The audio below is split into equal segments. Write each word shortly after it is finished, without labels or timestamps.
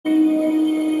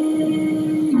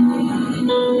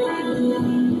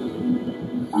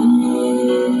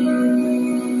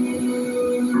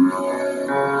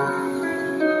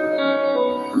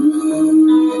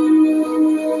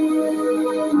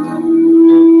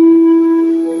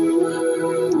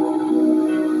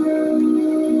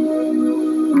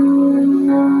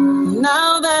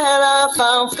Now that I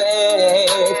found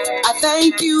faith, I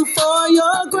thank you for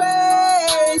your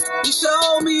grace. You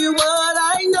show me what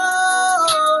I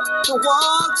know, to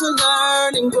walk, to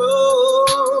learn and grow.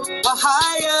 A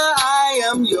higher I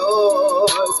am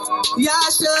yours,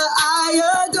 Yasha I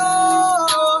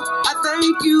adore. I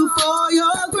thank you for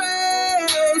your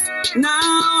grace. Now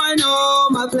I know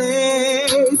my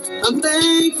place. I'm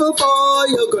thankful for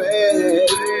your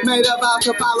grace. Made a vow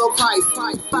to follow Christ.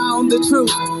 Found the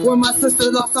truth when my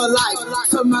sister lost her life.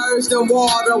 Submerged in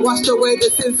water, washed away the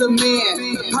sins of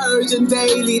men. Purging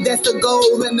daily, that's the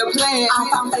goal and the plan. I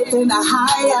found faith in a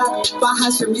higher. By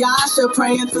Hashem Yasha,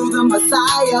 praying through the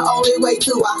Messiah. Only way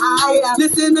to a higher.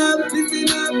 Listen up, listen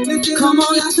up, listen up. Come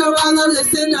on, Yasha Rana,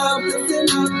 listen up, listen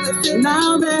up, listen up.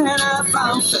 Now that I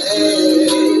found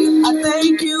faith, I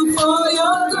thank you for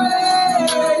your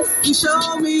grace. You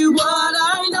show me what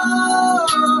I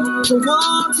know, to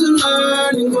want to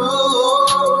learn and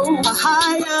grow. A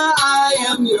higher I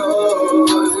am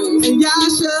yours, and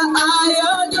Yasha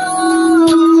I adore.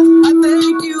 I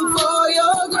thank you for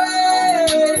your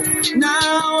grace.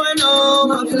 Now I know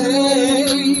my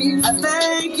place. I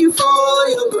thank you for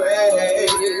your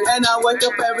grace. And I wake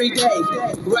up every day,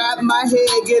 grab my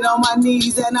head, get on my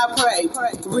knees and I pray.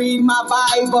 Read my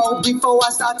Bible before I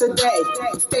start the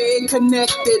day. Stay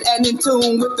connected and in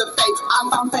tune with the faith. I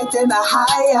found faith in a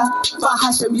higher. For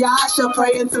Hashem Yasha,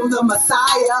 praying through the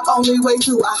Messiah. Only way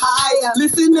to a higher.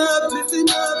 Listen up, listen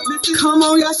up, listen. Come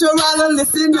on, Yasha Rala,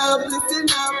 listen up, listen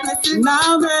up, listen.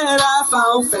 Now that I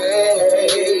found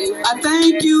faith, I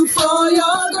thank you for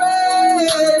your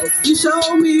grace. You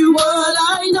show me what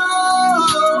I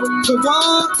know, to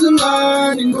want to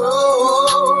learn and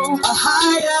grow. A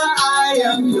higher I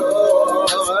am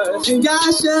yours, and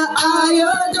Yasha I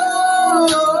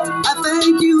adore. I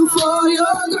thank you for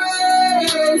your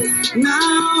grace. Now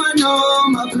I know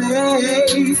my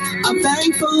place. I'm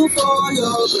thankful for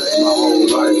your grace. My whole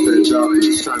life been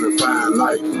darkness, trying to find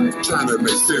light, trying to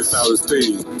make sense out of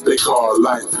things they call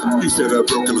life. You said a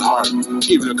broken heart,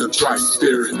 even a contrite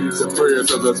spirit, the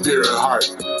prayers of a pure heart,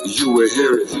 you will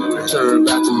hear it. Turn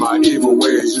back from my evil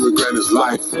ways, you will grant us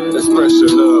life. Express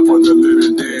your love for the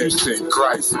living dead, in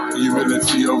Christ.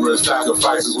 Humility over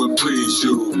sacrifices would please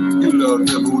you. You love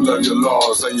them who love your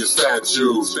laws and your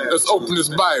statutes. Let's open this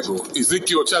Bible.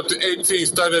 Ezekiel chapter 18,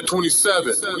 starting at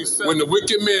 27. When the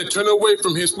wicked man turn away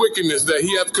from his wickedness that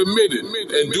he hath committed,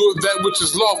 and doeth that which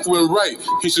is lawful and right,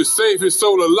 he should save his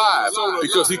soul alive,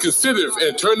 because he considereth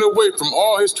and turned away from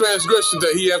all his transgressions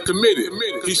that he hath committed.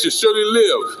 He should surely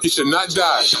live, he should not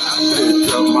die.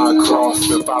 Pick up my cross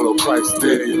and follow Christ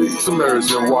daily.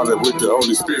 Submerged in water with the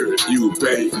Holy Spirit, you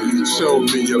baby. Show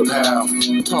me your path,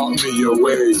 taught me your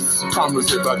ways.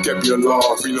 Promise if I kept your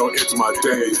laws, you know it's my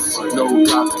days. No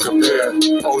God to compare,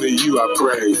 only you I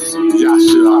praise.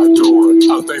 Yasha I adore,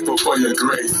 I'm thankful for your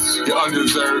grace. Your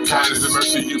undeserved kindness and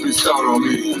mercy you bestowed on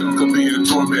me. Could be in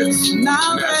torments,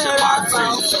 now that I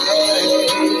found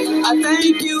faith, I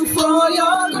thank you for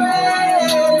your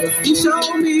grace. You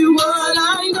show me what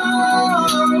I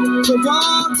know, to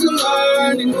want to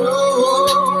learn and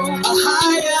grow. A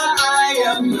higher I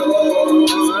am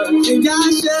yours, and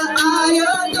Yasha I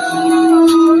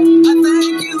adore. I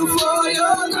thank you for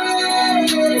your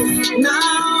grace. Now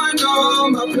I know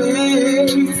my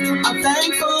place. I'm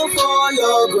thankful for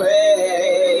your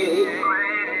grace.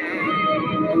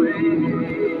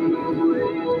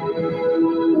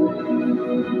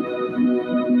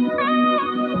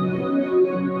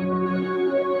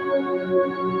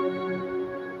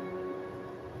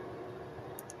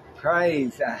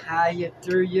 Praise Ahaya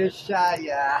through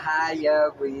Yeshaya,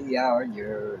 Ahaya, we are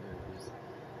yours.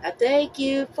 I thank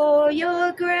you for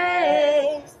your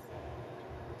grace.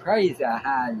 Praise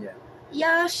Ahaya.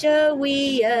 Yasha,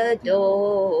 we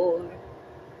adore.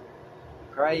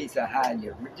 Praise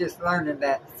Ahaya. We're just learning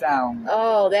that song.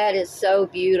 Oh, that is so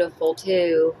beautiful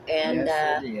too. And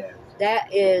yes, it is.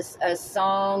 That is a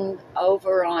song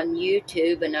over on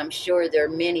YouTube, and I'm sure there are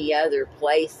many other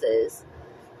places.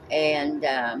 And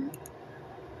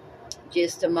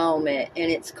just a moment,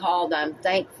 and it's called I'm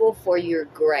Thankful for Your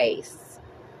Grace,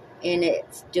 and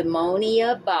it's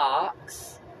Demonia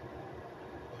Box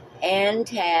and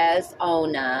Taz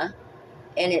Ona,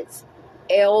 and it's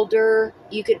Elder.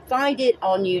 You could find it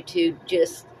on YouTube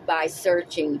just by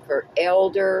searching for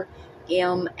Elder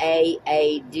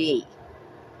MAAD.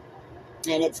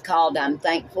 And it's called I'm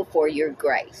Thankful for Your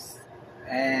Grace.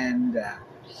 And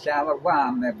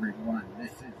Shalom, everyone.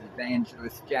 This is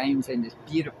Evangelist James and his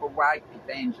beautiful wife,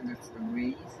 Evangelist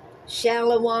Louise.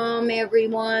 Shalom,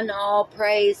 everyone. All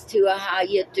praise to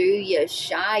Ahaya through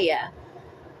Yeshaya.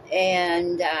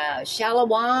 And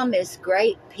Shalom is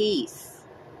great peace.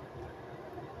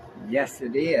 Yes,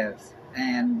 it is.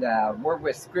 And we're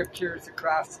with Scriptures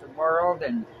Across the World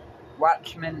and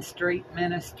Watchman Street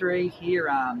Ministry here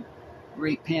on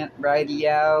Repent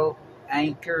Radio,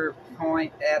 Anchor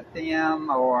Point FM,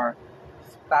 or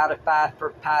Spotify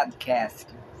for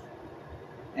podcasters.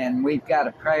 And we've got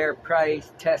a prayer,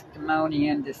 praise, testimony,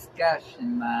 and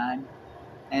discussion line.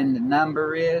 And the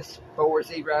number is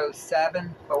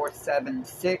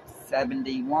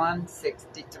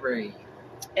 407-476-7163.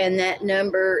 And that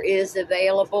number is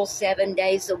available 7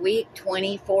 days a week,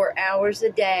 24 hours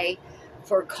a day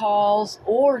for calls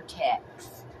or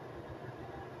texts.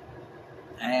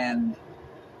 And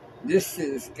this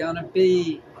is going to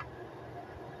be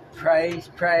praise,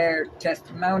 prayer,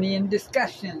 testimony, and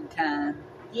discussion time.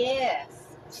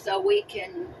 Yes, so we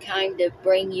can kind of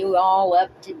bring you all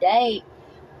up to date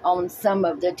on some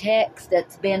of the text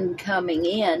that's been coming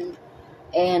in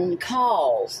and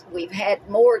calls. We've had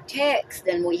more texts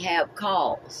than we have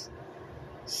calls.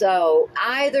 So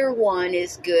either one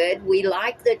is good. We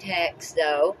like the text,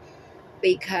 though,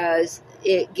 because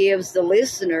it gives the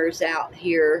listeners out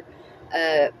here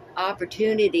an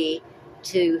opportunity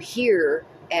to hear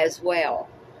as well,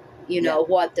 you know,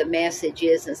 what the message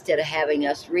is instead of having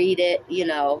us read it, you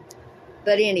know.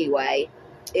 But anyway,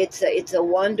 it's a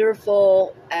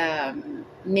wonderful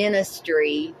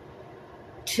ministry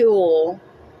tool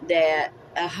that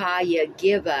Ahaya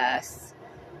give us,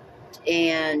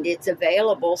 and it's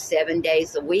available 7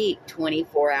 days a week,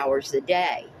 24 hours a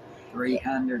day.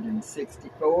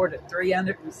 364 to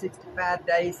 365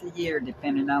 days a year,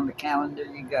 depending on the calendar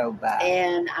you go by.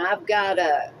 And I've got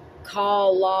a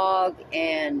call log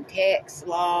and text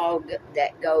log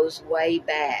that goes way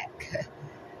back.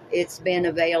 It's been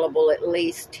available at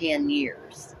least 10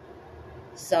 years.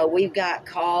 So we've got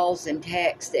calls and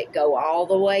texts that go all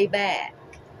the way back.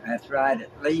 That's right,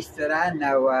 at least that I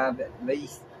know of, at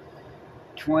least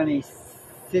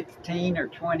 2016 or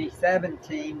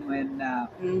 2017 when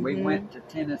we went to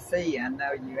Tennessee. I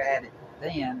know you had it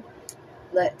then.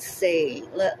 Let's see.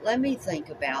 Let me think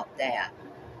about that.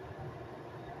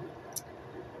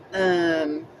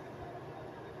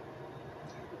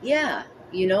 Yeah,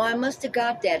 you know, I must have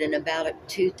got that in about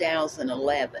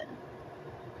 2011.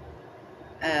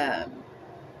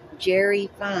 Jerry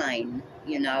Fine,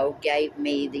 you know, gave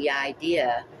me the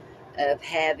idea of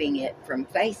having it from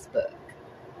Facebook.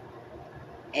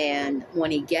 And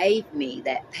when he gave me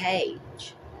that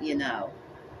page, you know,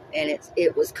 and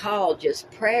it was called just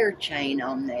Prayer Chain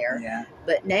on there. Yeah.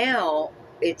 But now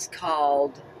it's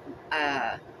called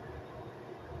Ahaya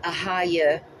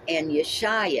and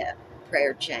Yeshaya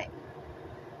Prayer Chain.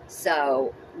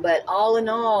 So, but all in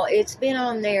all, it's been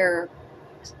on there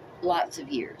lots of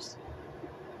years.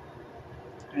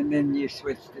 And then you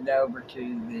switched it over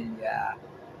to the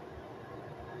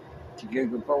to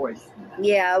Google Voice.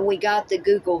 Yeah, we got the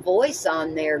Google Voice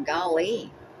on there,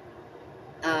 golly,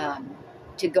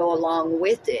 to go along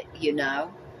with it, you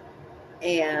know.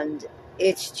 And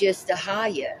it's just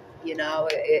Ahaya, you know,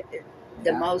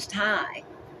 the Most High.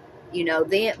 You know,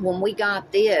 then when we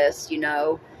got this, you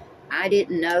know, I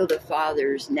didn't know the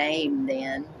Father's name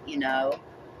then, you know.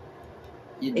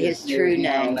 His true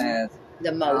name,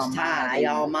 the Most High,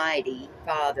 Almighty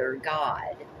Father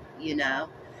God, you know.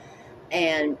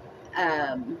 And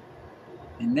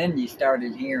then you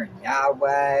started hearing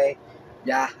Yahweh,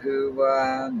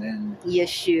 Yahuwah, and then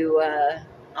Yeshua,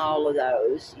 all of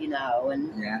those, you know.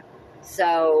 And yeah.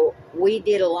 So we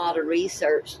did a lot of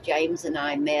research. James and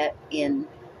I met in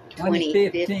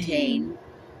 2015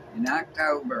 in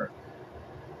October,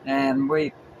 and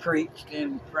we preached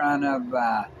in front of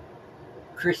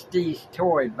Christie's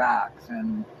Toy Box,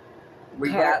 and we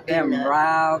got them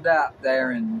riled up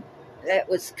there. And that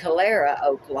was Calera,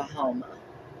 Oklahoma.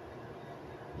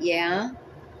 Yeah.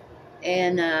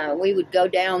 And we would go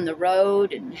down the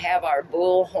road and have our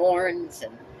bull horns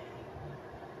and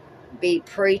be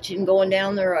preaching going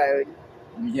down the road.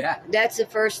 Yeah. That's the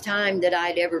first time that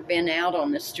I'd ever been out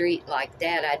on the street like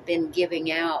that. I'd been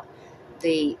giving out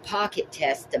the Pocket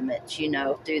Testaments, you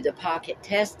know, through the Pocket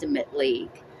Testament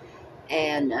League.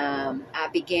 And I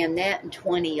began that in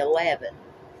 2011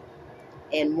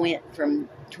 and went from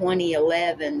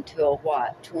 2011 till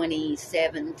what,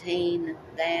 2017,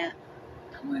 that?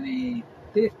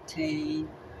 2015,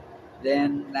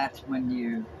 then that's when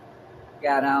you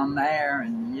got on there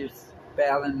and you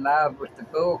fell in love with the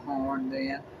bullhorn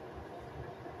then.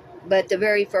 But the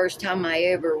very first time I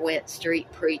ever went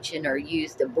street preaching or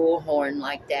used a bullhorn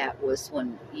like that was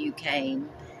when you came,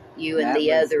 you and That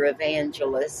the was other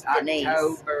evangelist, Denise.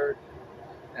 October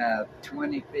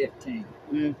 2015.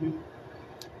 Mm-hmm.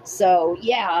 So,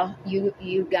 yeah,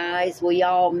 you guys, we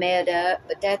all met up,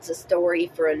 but that's a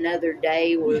story for another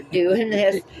day. We're doing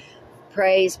this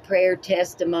praise, prayer,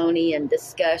 testimony, and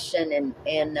discussion,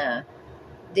 and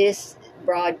this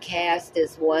broadcast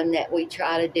is one that we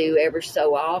try to do ever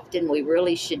so often. We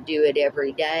really should do it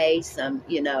every day.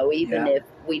 Even if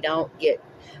we don't get,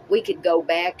 we could go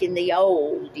back in the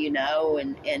old,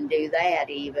 and do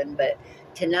that even, but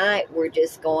tonight we're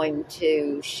just going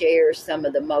to share some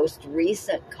of the most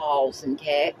recent calls and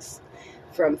texts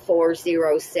from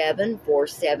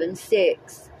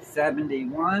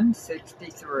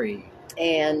 407-476-7163.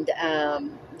 And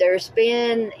there's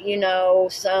been,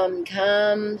 some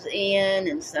comes in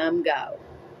and some go.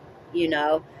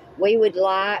 We would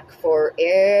like for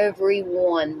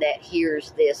everyone that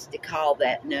hears this to call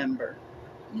that number.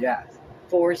 Yes.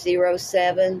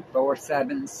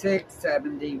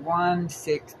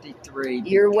 407-476-7163.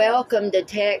 You're welcome to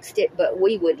text it, but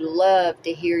we would love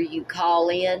to hear you call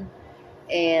in.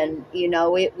 And,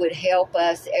 it would help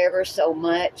us ever so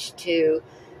much to,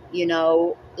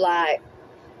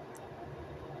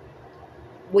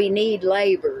 we need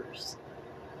laborers.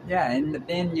 Yeah, in the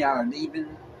vineyard,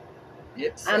 even.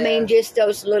 Just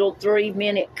those little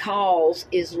 3-minute calls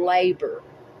is labor.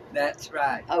 That's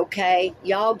right. Okay,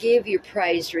 y'all give your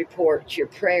praise reports, your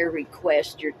prayer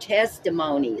requests, your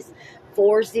testimonies.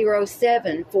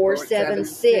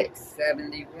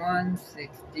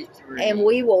 407-476-7163. And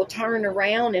we will turn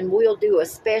around and we'll do a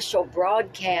special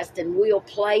broadcast and we'll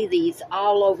play these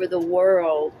all over the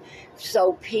world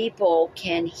so people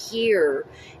can hear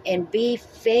and be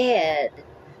fed.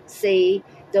 See,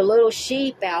 the little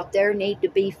sheep out there need to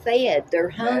be fed. They're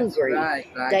hungry. That's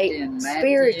right. Like they in Matthew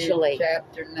spiritually.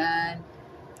 Chapter 9,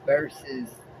 verses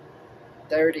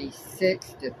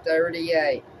 36 to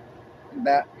 38.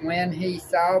 But when he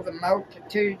saw the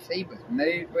multitudes, he was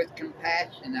moved with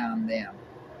compassion on them,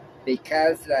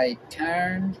 because they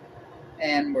turned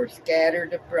and were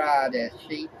scattered abroad as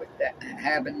sheep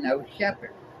having no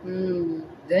shepherd.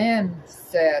 Then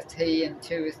saith he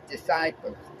unto his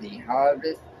disciples, the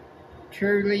harvest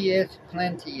truly is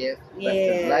plenteous, but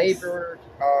the laborers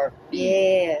are few.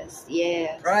 Yes.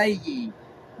 Pray ye,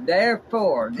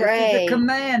 therefore. This is a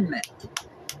commandment.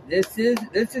 This is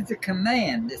a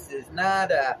command. This is not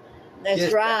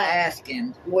That's right.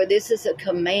 asking. Well, this is a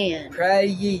command. Pray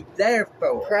ye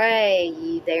therefore. Pray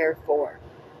ye therefore.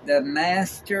 The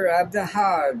master of the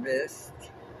harvest,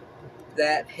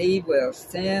 that he will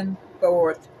send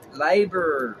forth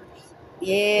laborers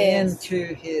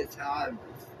into his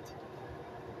harvest.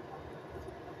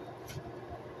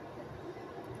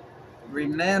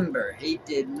 Remember, he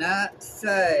did not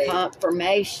say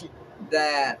confirmation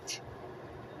that.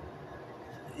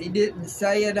 He didn't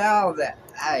say at all that,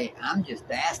 hey, I'm just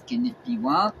asking if you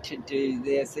want to do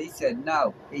this. He said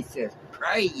no. He says,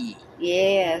 pray ye.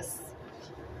 Yes.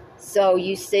 So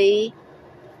you see,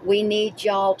 we need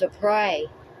y'all to pray.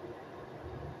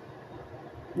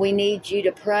 We need you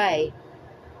to pray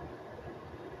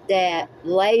that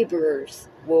laborers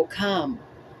will come.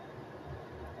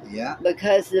 Yeah.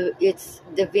 Because the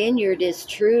vineyard is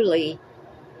truly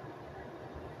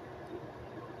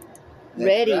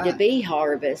ready to be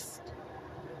harvest.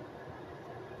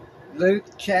 Luke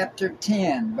chapter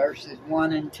 10, verses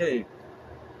 1 and 2.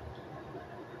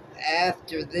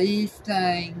 After these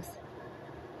things,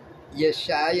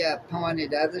 Yeshua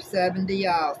appointed other 70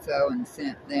 also, and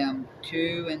sent them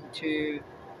 2 and 2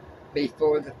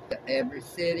 before every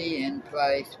city and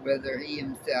place whither he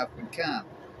himself would come.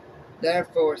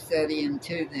 Therefore said he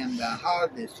unto them, the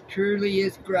harvest truly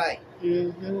is great,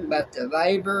 but the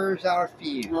laborers are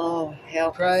few. Oh,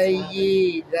 help Pray us,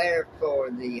 ye therefore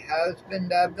the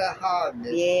husband of the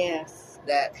harvest,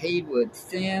 that he would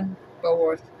send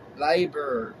forth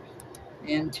laborers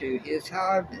into his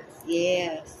harvest.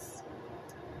 Yes.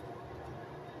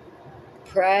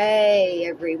 Pray,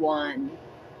 everyone,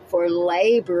 for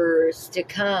laborers to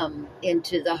come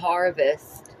into the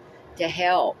harvest to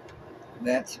help.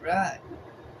 That's right.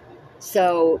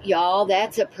 So, y'all,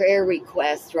 that's a prayer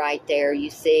request right there,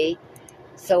 you see.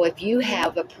 So if you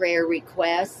have a prayer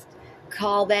request,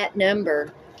 call that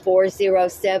number,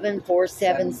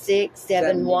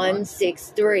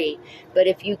 407-476-7163. But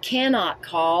if you cannot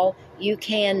call, you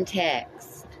can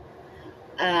text.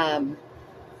 And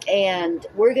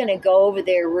we're going to go over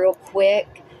there real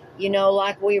quick. You know,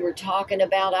 like we were talking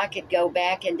about, I could go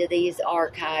back into these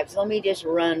archives. Let me just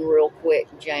run real quick,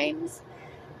 James.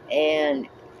 And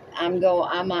I'm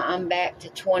back to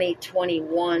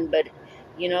 2021, but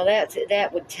you know,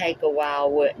 that would take a while,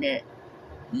 wouldn't it?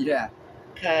 Yeah.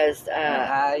 Because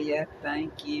Ahaya,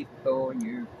 thank you for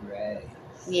your grace.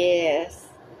 yes.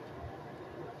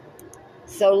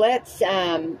 So let's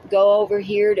go over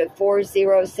here to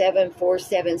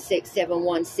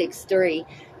 407-476-7163.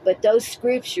 But those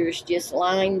scriptures just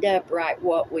lined up right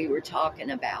what we were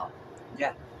talking about.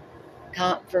 Yeah.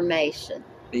 Confirmation.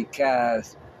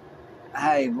 Because,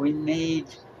 hey, we need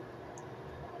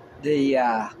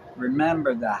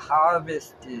remember the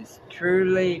harvest is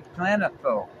truly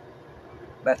plentiful,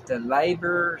 but the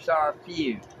laborers are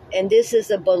few. And this is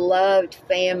a beloved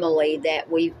family that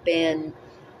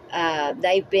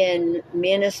they've been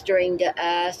ministering to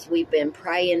us. We've been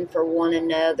praying for one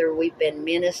another. We've been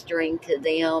ministering to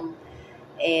them.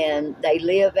 And they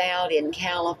live out in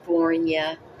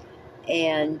California.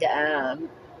 And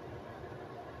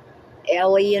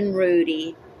Ellie and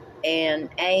Rudy and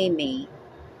Amy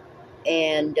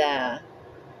and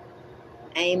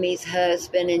Amy's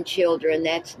husband and children,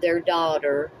 that's their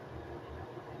daughter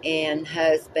and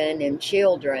husband and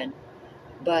children.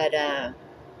 But a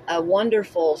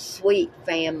wonderful, sweet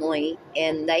family,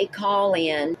 and they call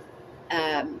in.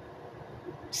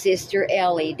 Sister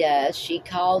Ellie does. She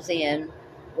calls in.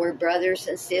 We're brothers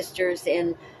and sisters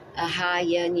in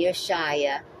Ahaya and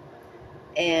Yeshaya,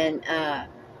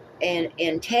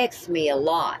 and texts me a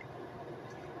lot.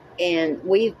 And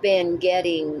we've been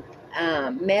getting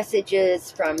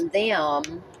messages from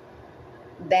them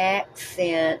back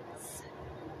since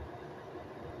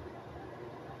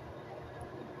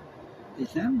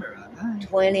December, I think.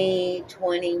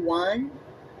 2021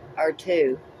 or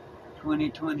 2?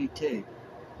 2022.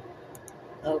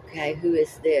 Okay, who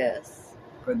is this?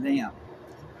 For them.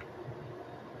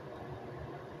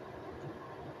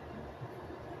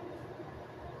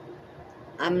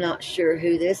 I'm not sure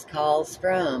who this call's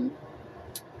from.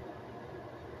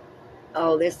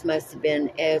 Oh, this must have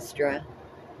been Ezra.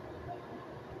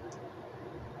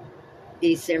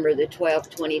 December the 12th,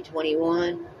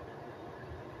 2021.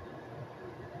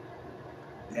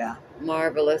 Yeah.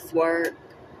 Marvelous work.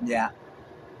 Yeah.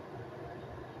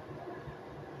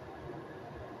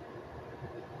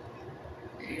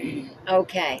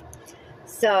 Okay,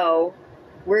 so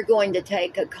we're going to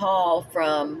take a call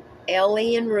from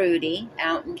Ellie and Rudy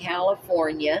out in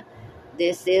California.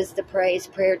 This is the Praise,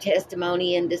 Prayer,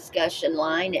 Testimony, and Discussion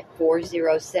line at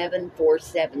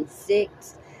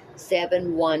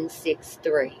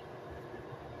 407-476-7163.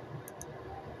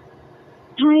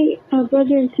 Hi,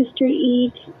 brother and sister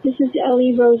Eve. This is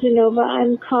Ellie Rosanova.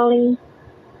 I'm calling.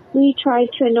 We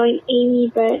tried to anoint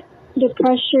Amy, but the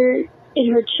pressure in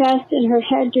her chest and her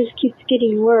head just keeps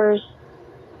getting worse.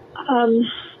 I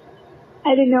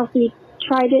don't know if we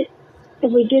tried it,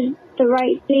 if we did the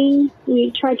right thing.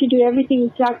 We tried to do everything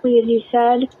exactly as you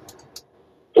said.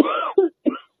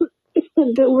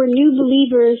 But we're new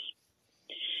believers,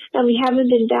 and we haven't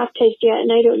been baptized yet,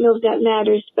 and I don't know if that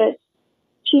matters, but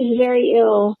she's very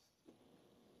ill.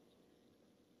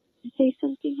 Say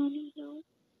something, honey? No.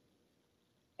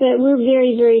 But we're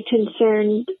very, very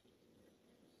concerned.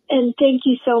 And thank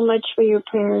you so much for your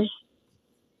prayers.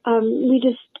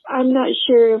 I'm not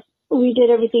sure if we did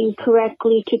everything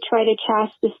correctly to try to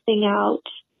cast this thing out.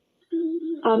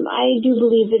 I do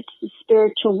believe it's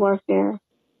spiritual warfare.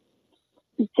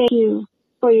 Thank you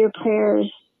for your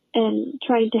prayers and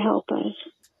trying to help us.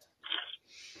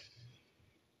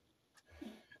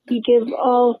 We give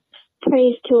all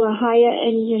praise to Ahaya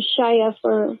and Yeshaya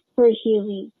for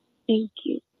healing. Thank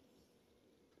you.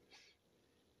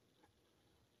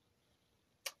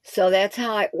 So that's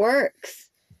how it works.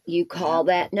 You call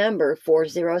that number,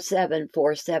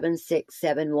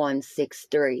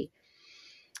 407-476-7163.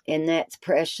 And that's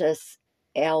precious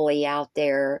Ellie out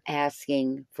there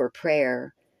asking for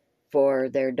prayer for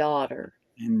their daughter.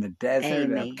 In the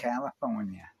desert Amy. of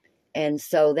California. And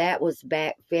so that was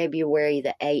back February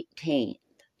the 18th.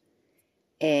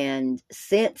 And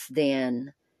since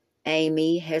then,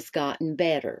 Amy has gotten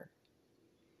better.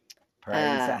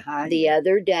 The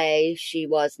other day, she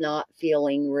was not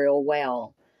feeling real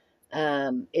well.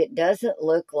 It doesn't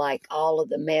look like all of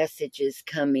the messages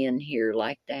come in here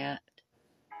like that.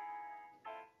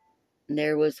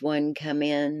 There was one come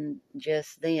in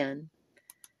just then.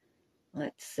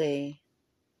 Let's see.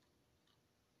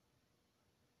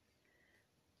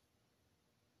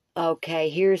 Okay,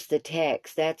 here's the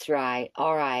text. That's right.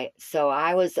 All right. So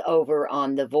I was over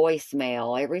on the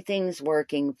voicemail. Everything's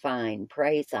working fine.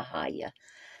 Praise Ahaya.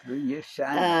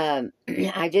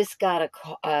 I just got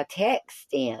a text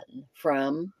in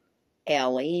from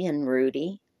Ellie and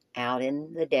Rudy out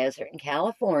in the desert in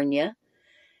California,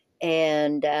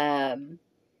 and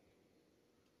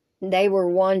they were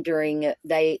wondering,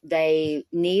 they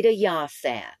need a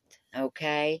YASAT,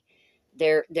 okay?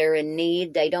 They're in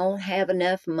need. They don't have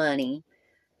enough money.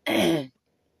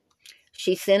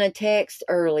 She sent a text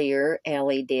earlier,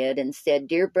 Ellie did, and said,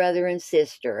 "Dear brother and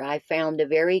sister, I found a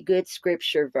very good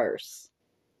scripture verse.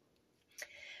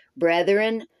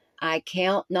 Brethren, I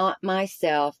count not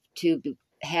myself to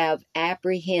have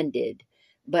apprehended,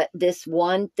 but this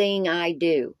one thing I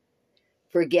do,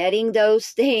 forgetting those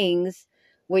things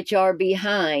which are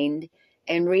behind,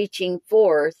 and reaching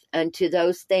forth unto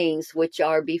those things which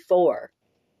are before.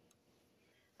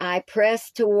 I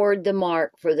press toward the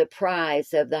mark for the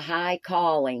prize of the high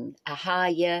calling,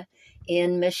 Ahaya,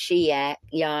 in Mashiach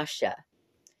Yasha."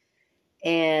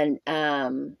 And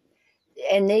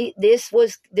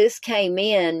this came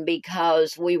in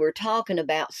because we were talking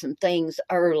about some things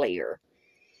earlier.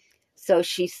 So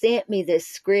she sent me this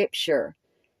scripture,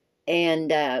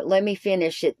 and let me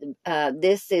finish it.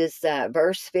 This is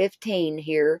verse 15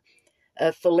 here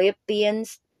of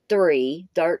Philippians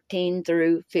 3:13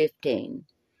 through 15.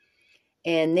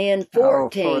 And then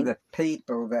 14. For the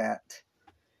people that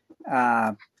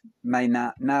may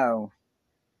not know,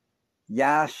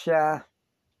 Yasha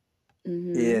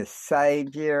is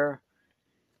Savior.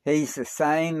 He's the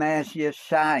same as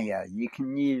Yeshaya. You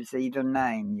can use either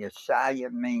name.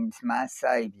 Yeshaya means my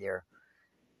Savior.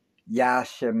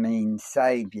 Yasha means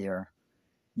Savior.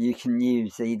 You can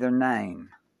use either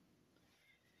name.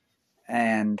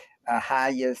 And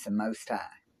Ahaya is the Most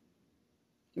High.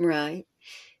 Right.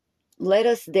 Let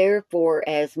us therefore,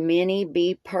 as many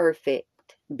be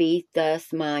perfect, be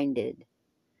thus minded.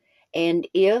 And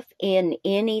if in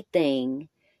anything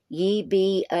ye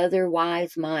be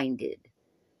otherwise minded,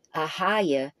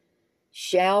 Ahaya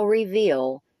shall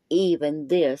reveal even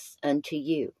this unto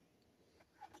you.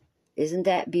 Isn't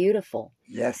that beautiful?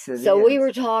 Yes, it is. So we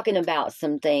were talking about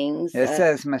some things. It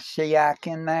says Mashiach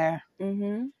in there.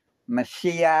 Mm-hmm.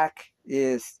 Mashiach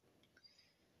is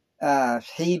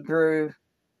Hebrew,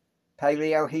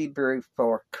 Paleo-Hebrew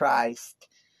for Christ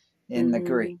in the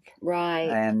Greek. Right.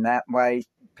 And that way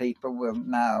people will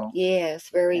know. Yes,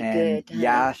 very good.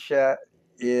 Yasha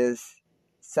is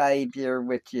Savior,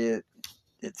 which is,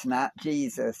 it's not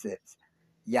Jesus, it's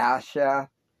Yasha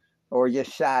or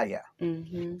Yeshaya.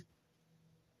 Mm-hmm.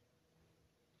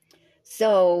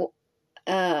 So,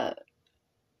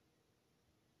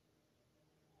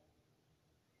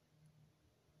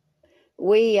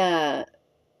 we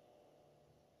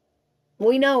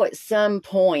know at some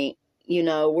point,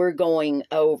 we're going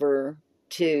over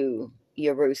to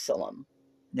Jerusalem.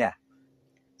 Yeah.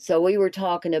 So we were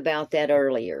talking about that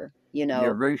earlier,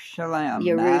 Jerusalem.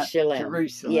 Jerusalem. Not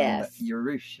Jerusalem, yes. but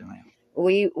Jerusalem.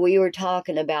 We were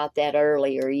talking about that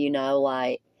earlier,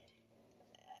 like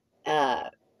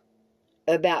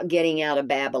about getting out of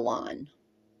Babylon,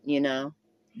 Yeah.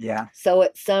 So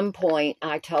at some point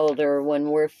I told her, when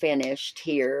we're finished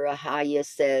here, Ahaya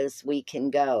says we can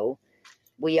go.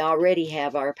 We already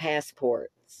have our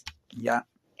passports. Yeah.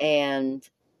 And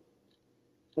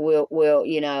we'll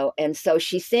and so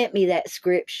she sent me that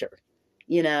scripture,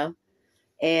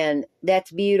 and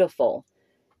that's beautiful.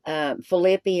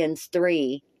 Philippians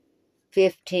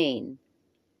 3:15.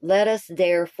 Let us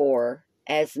therefore,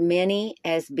 as many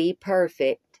as be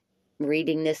perfect,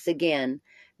 reading this again,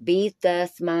 be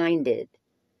thus minded.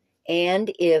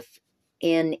 And if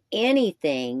in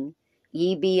anything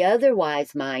ye be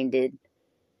otherwise minded,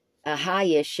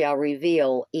 Ahaya shall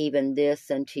reveal even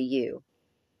this unto you.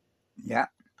 Yeah,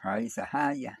 praise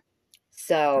Ahaya.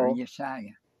 So,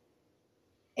 Yeshaya.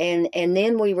 And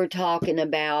then we were talking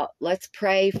about, let's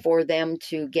pray for them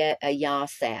to get a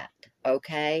YASAT,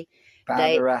 okay?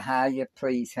 Father Ahaya,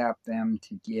 please help them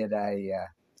to get a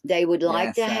they would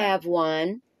like to have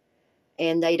one,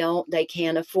 and they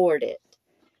can't afford it.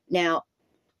 Now,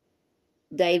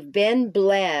 they've been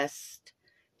blessed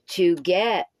to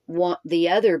get the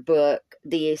other book,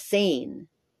 the Essene.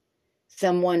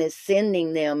 Someone is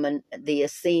sending them the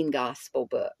Essene Gospel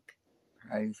book.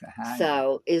 Praise Ahaya.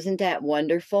 So, isn't that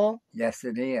wonderful? Yes,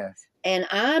 it is. And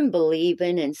I'm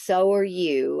believing, and so are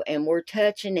you, and we're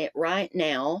touching it right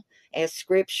now, as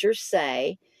scriptures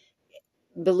say,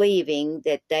 believing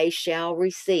that they shall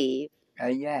receive a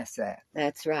YASAT.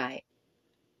 That's right.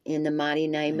 In the mighty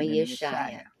name of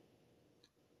Yeshua.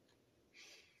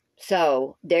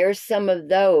 So there's some of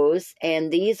those,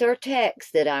 and these are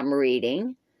texts that I'm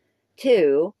reading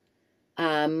to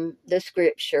the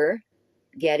scripture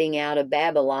getting out of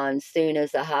Babylon soon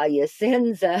as Ahiah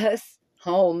sends us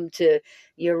home to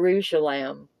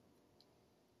Jerusalem.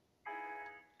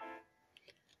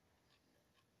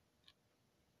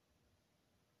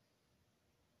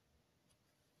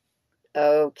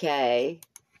 Okay.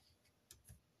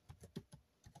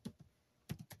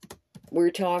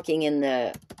 We're talking in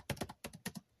the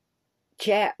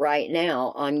chat right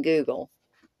now on Google.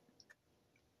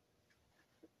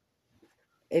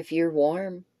 If you're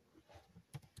warm.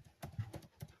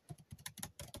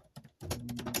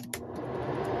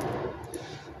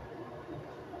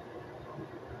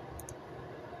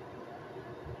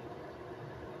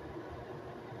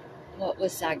 What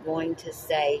was I going to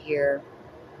say here?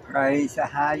 Praise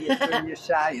Ahiah for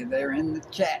Yeshaya. They're in the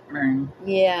chat room.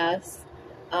 Yes,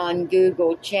 on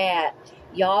Google Chat.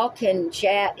 Y'all can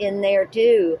chat in there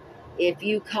too. If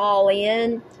you call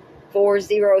in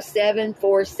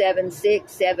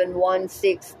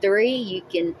 407-476-7163, you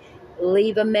can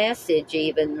leave a message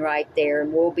even right there,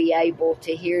 and we'll be able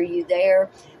to hear you there.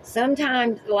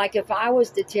 Sometimes, like if I was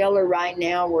to tell her right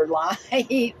now we're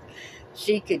live,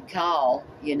 she could call,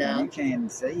 you know. You can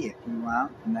see if you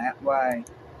want, and that way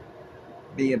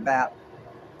be about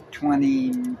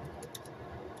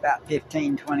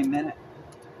 15, 20 minutes.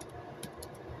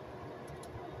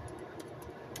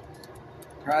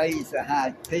 Praise the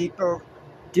high. People,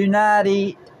 do not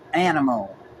eat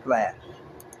animal flesh.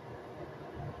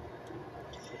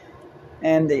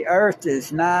 And the earth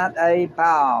is not a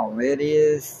ball, it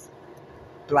is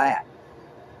flat.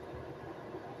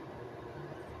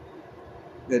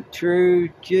 The true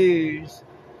Jews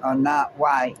are not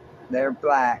white, they're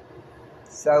black.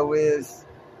 So is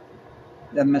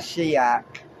the Mashiach,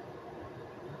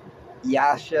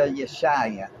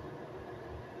 Yeshaya.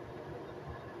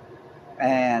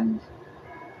 And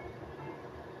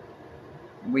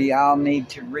we all need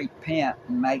to repent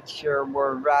and make sure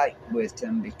we're right with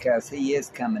him, because he is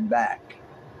coming back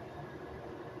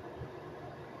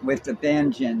with the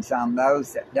vengeance on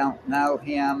those that don't know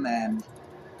him and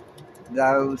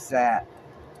those that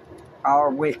are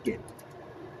wicked.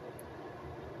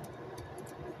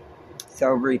 So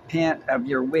repent of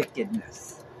your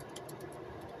wickedness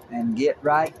and get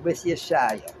right with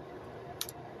Yeshaya.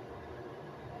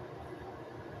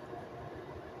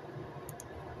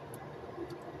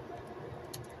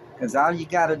 Because all you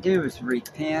got to do is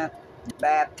repent,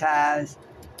 baptize,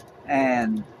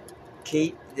 and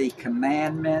keep the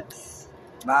commandments,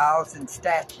 laws, and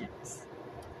statutes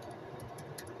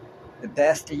the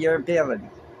best of your ability.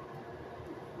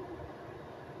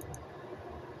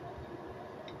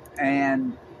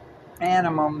 And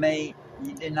animal meat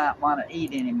you do not want to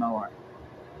eat anymore.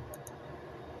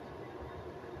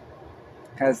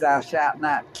 Because thou shalt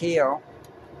not kill.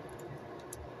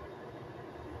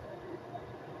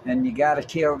 And you got to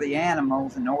kill the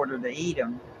animals in order to eat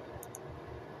them.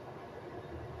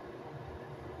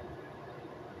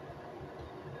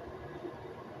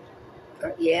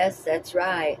 Yes, that's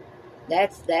right.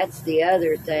 That's the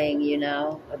other thing, you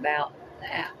know, about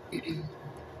that.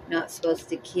 Not supposed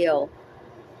to kill.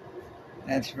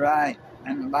 That's right.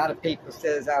 And a lot of people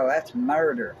says, oh, that's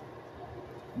murder.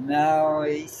 No,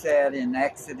 he said in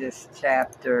Exodus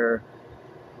chapter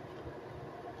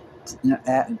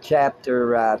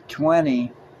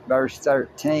 20, verse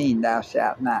 13, thou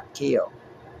shalt not kill.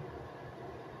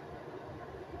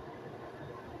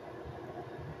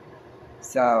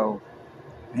 So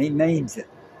he means it.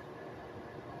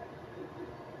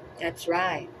 That's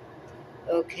right.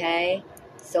 Okay,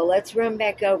 so let's run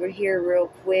back over here real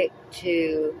quick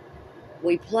to,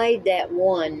 we played that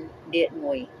one, didn't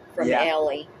we, from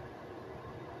Ellie.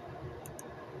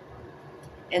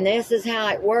 And this is how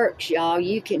it works, y'all.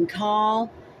 You can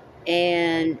call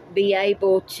and be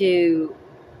able to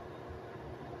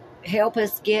help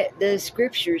us get the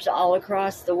scriptures all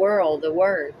across the world, the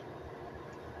word.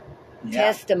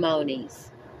 Testimonies,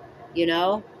 you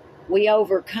know. We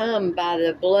overcome by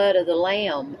the blood of the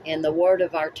Lamb and the word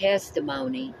of our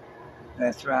testimony.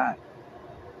 That's right.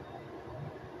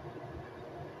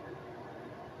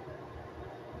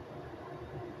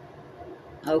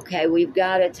 Okay, we've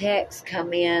got a text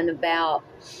come in about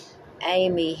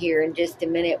Amy here in just a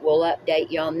minute. We'll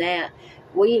update you on that.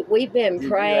 We've been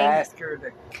praying. Did you ask her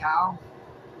to call?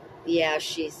 Yeah,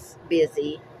 she's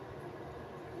busy.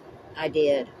 I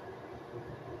did.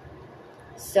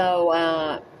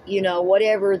 So, you know,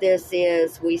 whatever this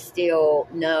is, we still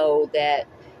know that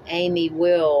Amy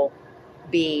will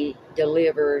be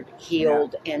delivered,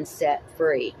 healed, and set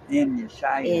free. In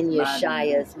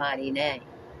Yeshua's mighty name.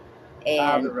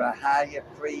 And Father Ahiah,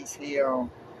 please heal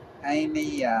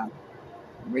Amy.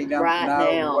 We don't right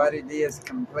know now, what it is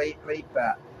completely,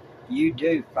 but You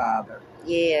do, Father.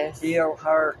 Yes. Heal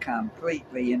her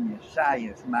completely in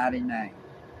Yeshua's mighty name.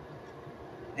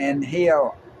 And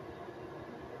heal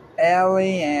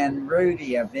Ellie and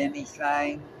Rudy of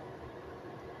anything.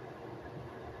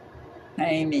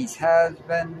 Amy's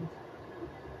husband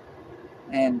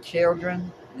and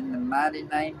children, in the mighty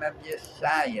name of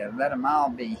Yeshua. Let them all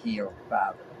be healed,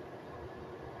 Father.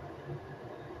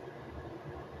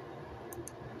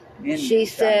 She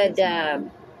said,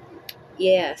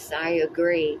 yes, I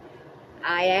agree.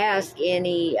 I asked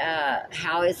Annie,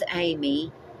 how is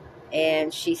Amy?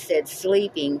 And she said,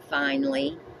 sleeping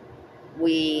finally.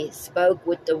 We spoke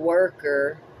with the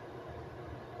worker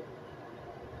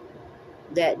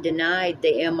that denied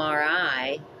the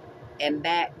MRI and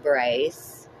back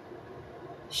brace.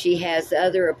 She has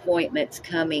other appointments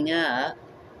coming up.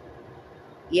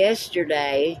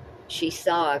 Yesterday, she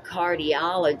saw a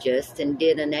cardiologist and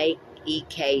did an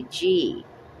EKG,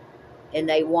 and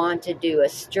they want to do a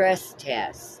stress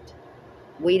test.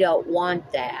 We don't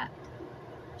want that.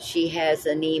 She has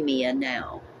anemia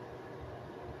now.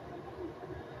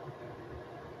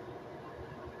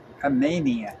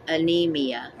 Anemia.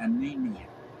 Anemia. Anemia.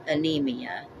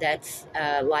 Anemia. That's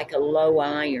like a low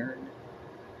iron.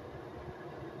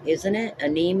 Isn't it?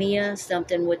 Anemia,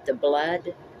 something with the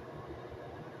blood.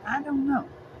 I don't know.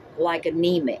 Like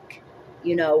anemic,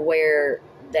 you know, where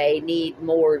they need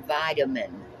more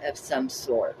vitamin of some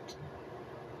sort.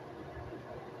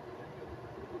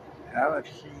 Oh, if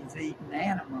she's eating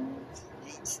animals,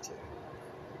 needs to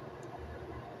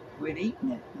quit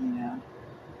eating it, you know.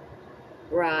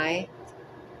 Right.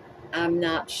 I'm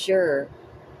not sure.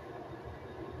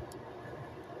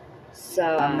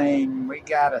 So, I mean, we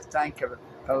got to think of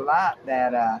a lot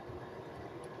that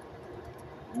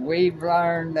we've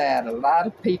learned that a lot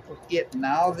of people getting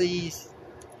all these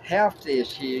health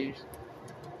issues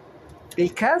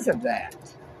because of that.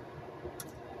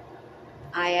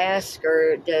 I asked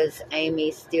her, does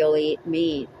Amy still eat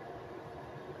meat?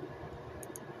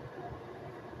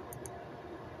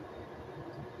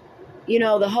 You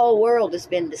know, the whole world has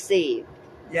been deceived.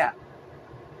 Yeah.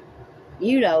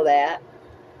 You know that.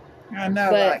 I know.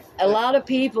 But a lot of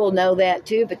people know that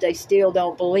too, but they still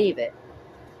don't believe it.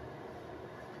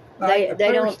 Like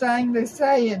they first thing they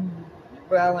say in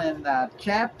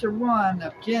chapter 1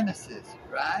 of Genesis,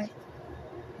 right?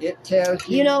 It tells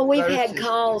you. You know, we've had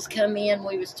calls come in.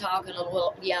 We was talking a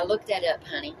little. Yeah, look that up,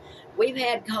 honey. We've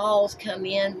had calls come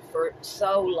in for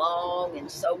so long, and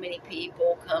so many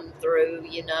people come through,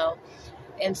 you know.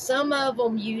 And some of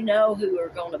them, you know, who are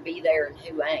going to be there and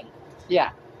who ain't.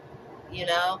 Yeah. You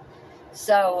know?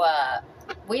 So,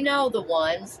 we know the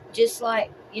ones, just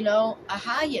like, you know,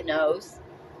 Ahaya knows.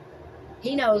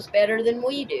 He knows better than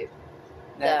we do.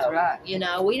 That's right. You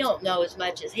know, we don't know as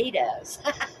much as he does.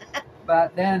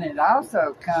 But then it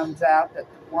also comes out that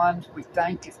the ones we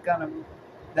think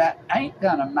that ain't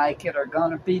gonna make it are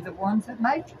gonna be the ones that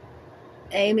make it.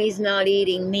 Amy's not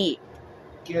eating meat.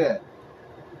 Good.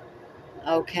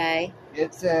 Okay.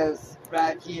 It says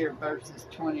right here, verses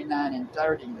 29 and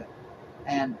 30,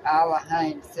 and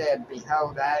Elohim said,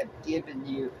 behold, I have given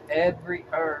you every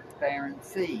herb bearing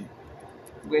seed,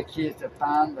 which is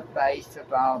upon the face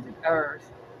of all the earth,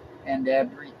 and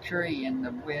every tree in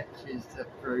the which is the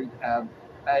fruit of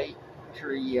a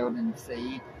tree yielding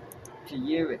seed. To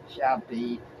you it shall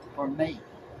be for meat.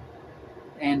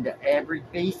 And to every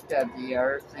beast of the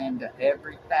earth, and to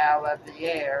every fowl of the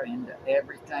air, and to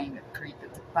everything that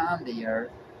creepeth upon the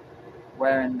earth,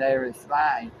 wherein there is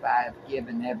life, I have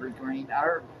given every green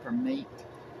herb for meat.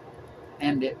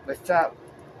 And it was so.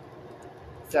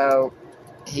 So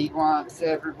he wants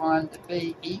everyone to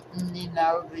be eating, you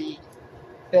know, the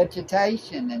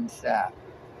vegetation and stuff,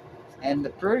 and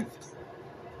the fruits.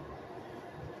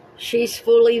 She's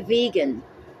fully vegan.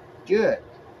 Good.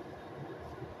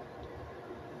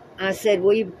 I said,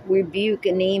 we rebuke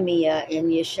anemia in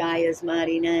Yeshua's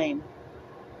mighty name.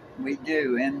 We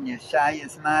do. In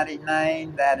Yeshua's mighty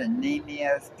name, that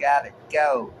anemia's got to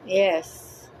go.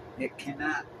 Yes. It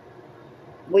cannot.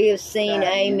 We have seen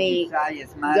Amy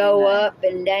go up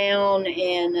and down,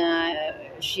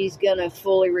 and she's going to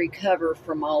fully recover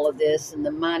from all of this in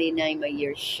the mighty name of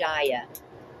Yeshua.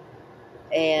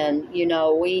 And, you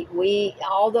know, we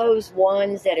all those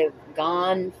ones that have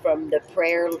gone from the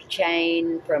prayer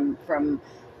chain, from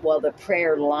the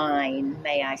prayer line,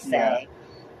 may I say. Yeah.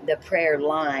 The prayer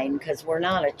line, because we're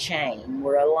not a chain,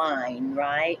 we're a line,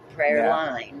 right? Prayer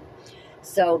line.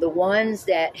 So the ones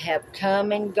that have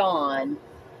come and gone,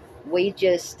 we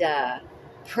just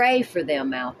pray for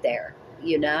them out there,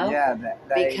 you know? Yeah,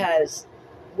 because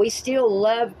we still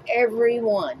love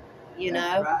everyone, you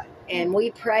know? Right. And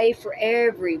we pray for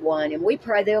everyone, and we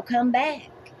pray they'll come back.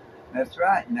 That's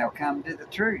right, and they'll come to the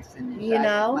truth in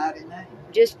Yeshua's mighty name.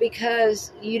 Just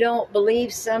because you don't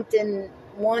believe something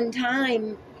one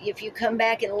time, if you come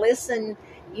back and listen,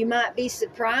 you might be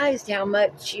surprised how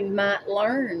much you might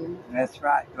learn. That's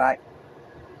right. Like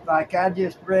I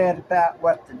just read about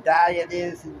what the diet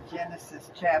is in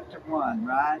Genesis chapter 1,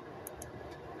 right?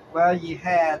 Well, you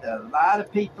had a lot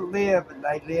of people live, and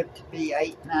they lived to be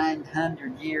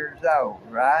 800-900 years old,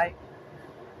 right?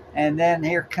 And then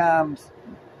here comes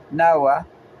Noah,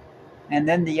 and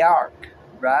then the ark,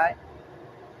 right?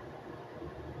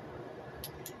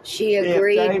 She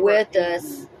agreed with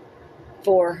us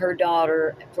for their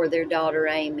daughter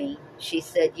Amy. She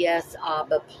said, yes,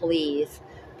 Abba, please,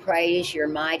 praise your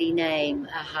mighty name,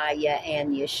 Ahaya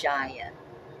and Yeshaya.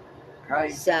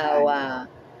 So,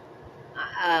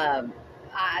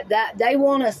 they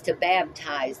want us to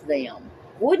baptize them.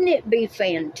 Wouldn't it be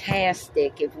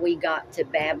fantastic if we got to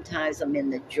baptize them in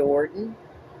the Jordan?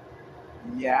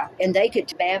 Yeah. And they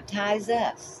could baptize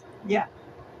us. Yeah.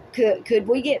 Could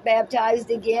we get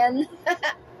baptized again?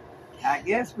 I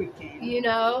guess we can. You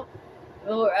know,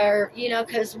 or you know,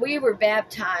 because we were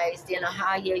baptized in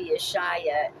Ahaya,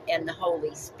 Yeshaya, and the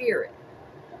Holy Spirit.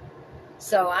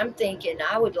 So I'm thinking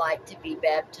I would like to be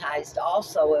baptized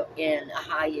also in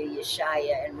Ahaya,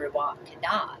 Yeshaya, and Ruach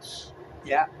Kadash.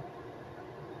 Yeah.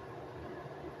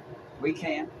 We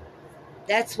can.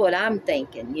 That's what I'm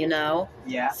thinking, you know.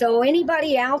 Yeah. So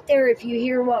anybody out there, if you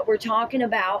hear what we're talking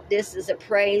about, this is a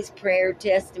praise, prayer,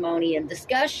 testimony, and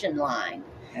discussion line.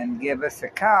 And give us a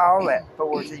call at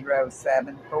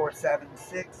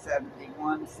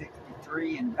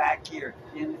 407-476-7163 and back here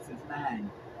at Genesis 9.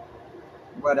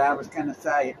 What I was going to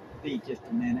say, it'll be just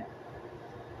a minute.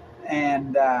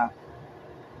 And,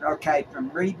 okay, from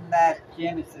reading that at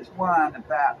Genesis 1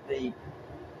 about the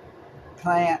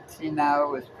plants, you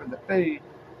know, is for the food.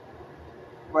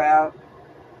 Well,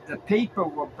 the people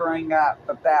will bring up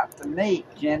about the meat,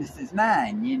 Genesis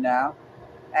 9, you know.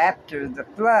 After the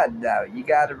flood, though, you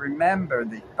got to remember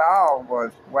the fall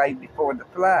was way before the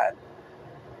flood,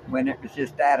 when it was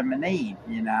just Adam and Eve,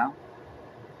 you know.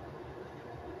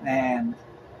 And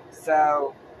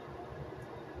so,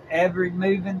 every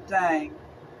moving thing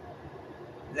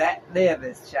that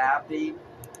liveth shall be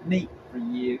meat for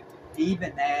you,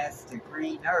 even as the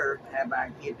green herb have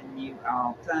I given you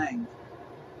all things.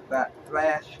 But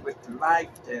flesh with the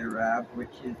life thereof,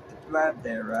 which is the blood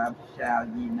thereof, shall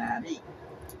ye not eat.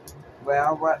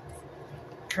 Well, what's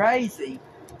crazy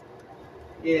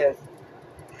is,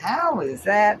 how is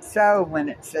that so when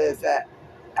it says that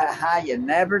Ahaya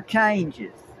never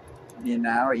changes? You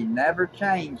know, he never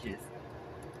changes.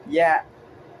 Yet,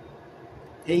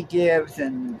 he gives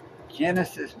in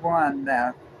Genesis 1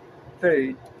 the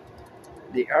food,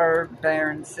 the herb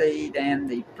bearing seed, and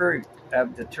the fruit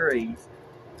of the trees.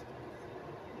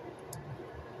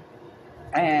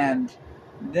 And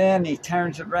then he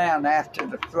turns around after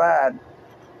the flood,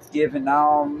 giving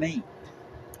all meat.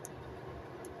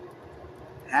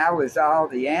 How is all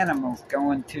the animals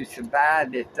going to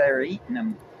survive if they're eating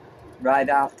them right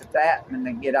off the bat when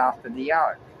they get off of the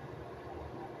ark?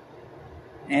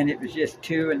 And it was just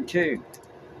 2 and 2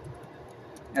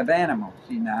 of animals,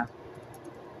 you know.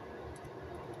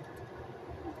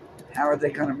 How are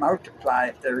they going to multiply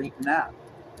if they're eaten up?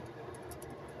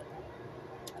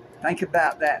 Think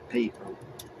about that, people.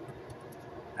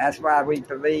 That's why we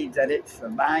believe that it's the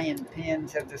lion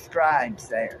pens of the scribes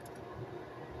there.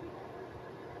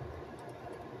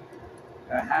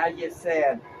 How you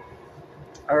said,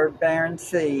 herb bearing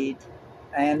seed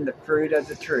and the fruit of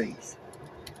the trees.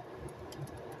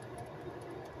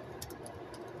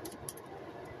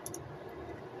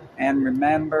 And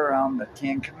remember on the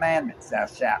 10 Commandments, thou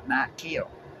shalt not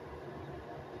kill.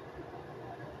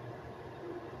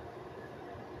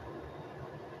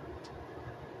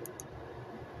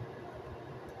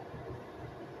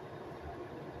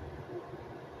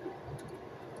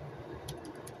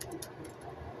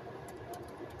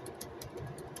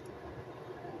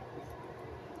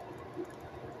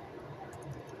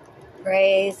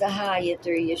 Praise Ahaya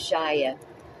through Yeshaya.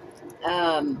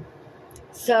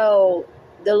 So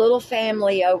the little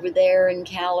family over there in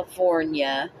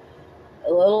California,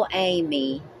 little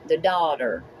Amy, the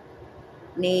daughter,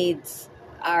 needs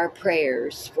our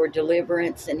prayers for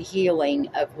deliverance and healing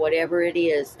of whatever it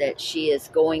is that she is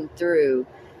going through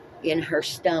in her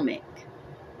stomach.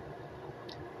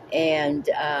 And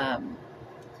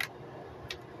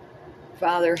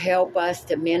Father, help us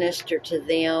to minister to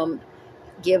them.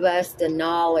 Give us the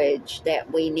knowledge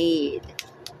that we need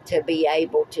to be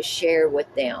able to share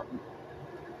with them.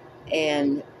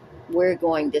 And we're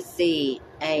going to see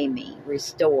Amy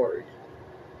restored.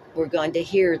 We're going to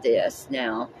hear this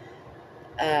now.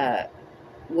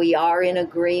 We are in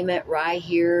agreement right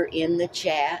here in the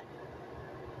chat.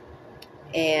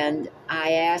 And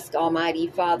I ask Almighty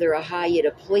Father Ahaya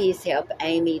to please help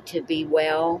Amy to be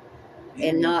well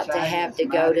and not to have to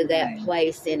go to that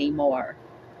place anymore.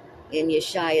 In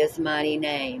Yeshua's mighty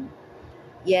name.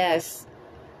 Yes,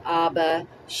 Abba,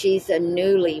 she's a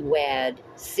newlywed,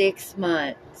 6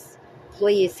 months.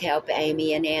 Please help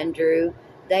Amy and Andrew.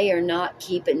 They are not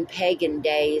keeping pagan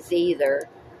days either.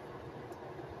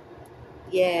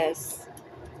 Yes,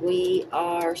 we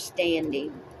are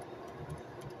standing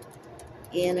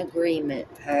in agreement.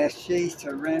 Has she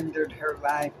surrendered her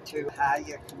life to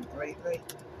Ahaya completely?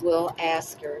 We'll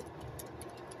ask her.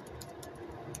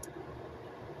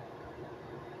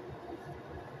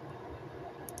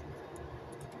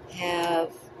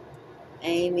 Have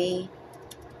Amy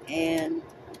and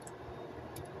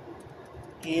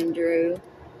Andrew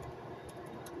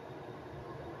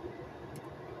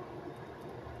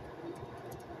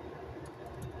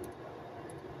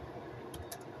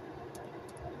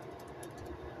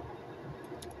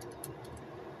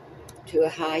to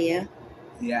Ahaya?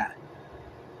 Yeah.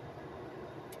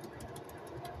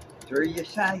 Through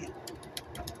Yeshua.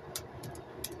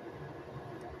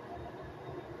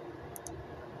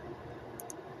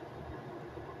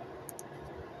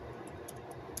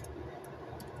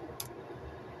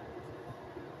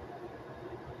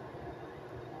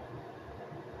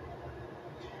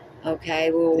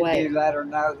 Okay, we'll wait. Did you let her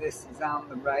know this is on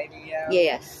the radio?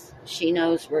 Yes, she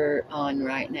knows we're on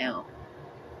right now.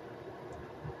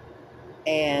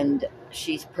 And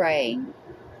she's praying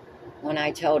when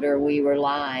I told her we were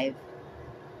live.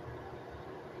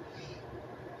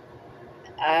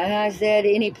 I said,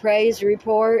 any praise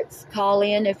reports? Call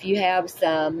in if you have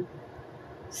some.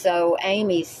 So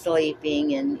Amy's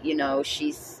sleeping and,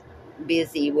 she's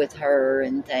busy with her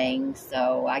and things.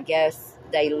 So I guess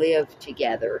they live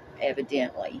together,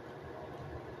 evidently.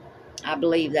 I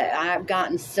believe that. I've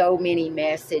gotten so many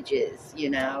messages, we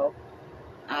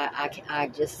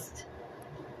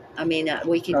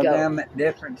could So go. them at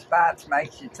different spots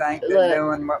makes you think they're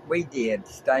doing what we did,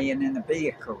 staying in a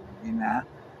vehicle,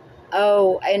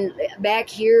 Oh, and back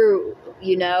here,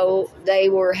 they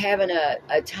were having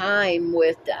a time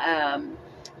with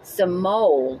some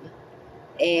mold,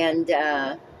 and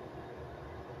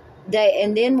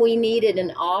then we needed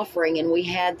an offering, and we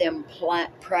had them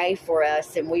pray for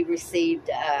us, and we received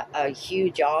a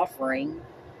huge offering.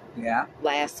 Yeah.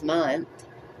 Last month,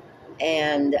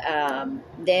 and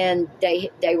then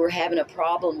they were having a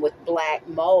problem with black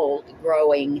mold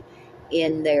growing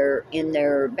in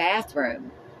their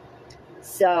bathroom.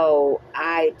 So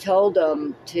I told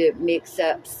them to mix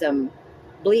up some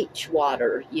bleach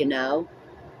water,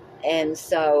 and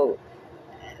so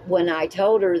when I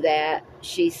told her that,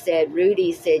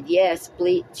 Rudy said, yes,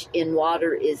 bleach in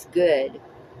water is good.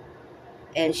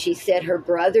 And she said her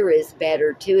brother is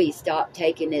better too. He stopped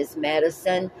taking his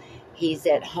medicine. He's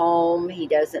at home. He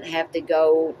doesn't have to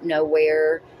go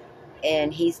nowhere.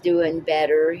 And he's doing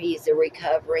better. He's a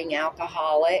recovering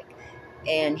alcoholic.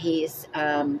 And he's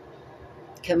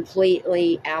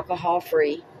completely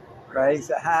alcohol-free. Praise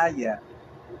Ahaya.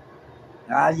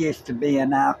 I used to be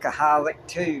an alcoholic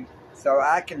too, so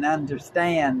I can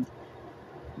understand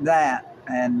that.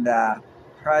 And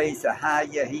praise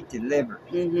Ahaya, he delivered.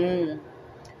 Mm-hmm.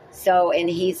 So, and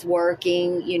he's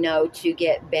working, to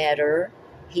get better.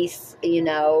 He's,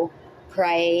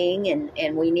 praying,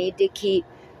 and we need to keep,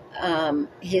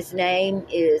 his name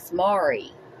is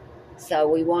Mari. So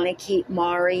we want to keep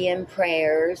Mari in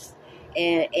prayers,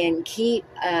 and keep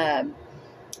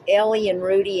Ellie and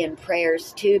Rudy in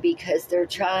prayers too, because they're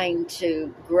trying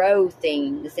to grow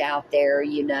things out there,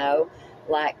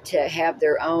 like to have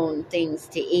their own things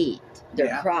to eat,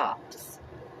 their crops.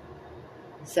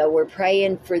 So we're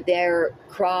praying for their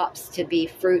crops to be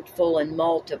fruitful and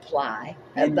multiply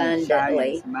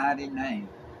abundantly. In Yeshua's mighty name.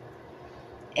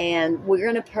 And we're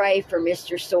going to pray for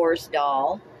Mr.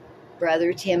 Sorsdahl,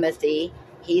 Brother Timothy.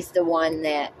 He's the one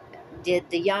that did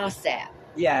the YASAP.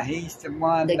 Yeah, he's the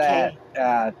one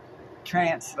that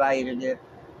translated it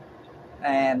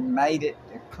and made it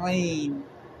a clean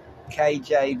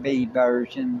KJV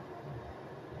version.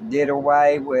 Did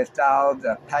away with all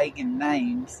the pagan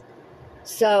names.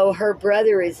 So her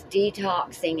brother is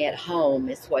detoxing at home,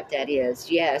 is what that is.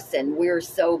 Yes, and we're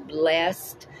so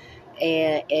blessed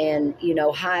and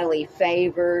highly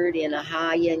favored in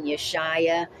Ahaya and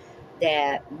Yeshua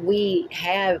that we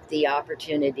have the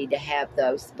opportunity to have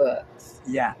those books.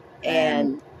 Yeah.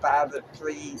 And Father,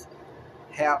 please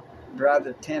help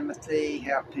Brother Timothy,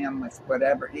 help him with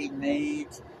whatever he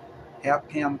needs.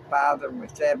 Help him, Father,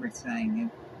 with everything.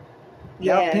 And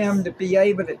help him to be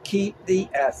able to keep the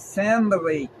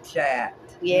assembly chat.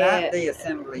 Not the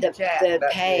assembly chat, the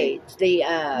but page, the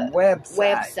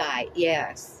website.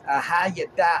 Yes.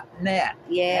 Ahaya.net.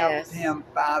 Yes. Help him,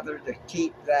 Father, to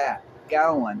keep that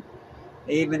going,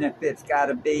 even if it's got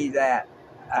to be that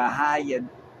Ahaya,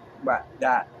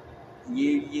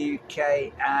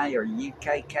 UUKI or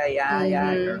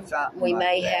UKKII or something. We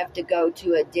may have to go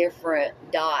to a different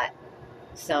dot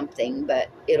something, but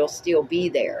it'll still be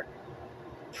there.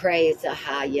 Praise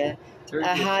Ahaya.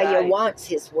 Ahaya wants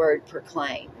his word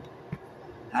proclaimed.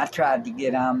 I tried to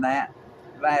get on that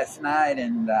last night,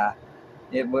 and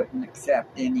it wouldn't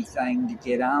accept anything to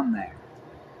get on there.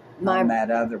 On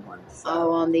that other one. So.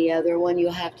 Oh, on the other one,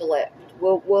 you'll have to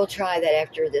we'll try that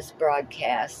after this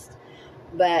broadcast.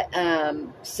 But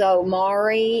so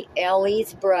Mari,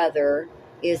 Ellie's brother,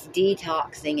 is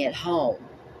detoxing at home.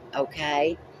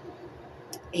 Okay,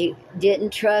 he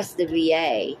didn't trust the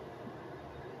VA.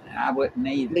 I wouldn't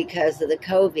either. Because of the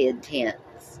COVID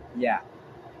tents. Yeah.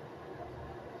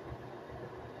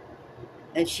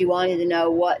 And she wanted to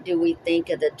know, what do we think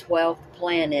of the 12th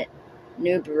planet,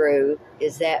 Nibiru?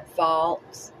 Is that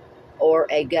false or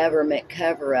a government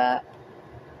cover-up?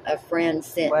 A friend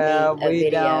sent me a video. We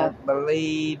don't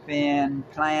believe in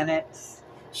planets.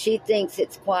 She thinks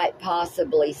it's quite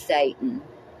possibly Satan.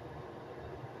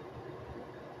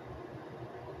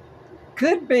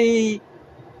 Could be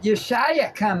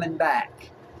Yeshaya coming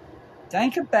back.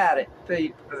 Think about it,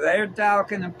 people. They're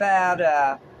talking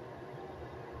about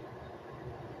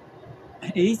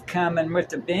he's coming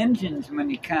with a vengeance when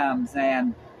he comes,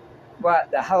 and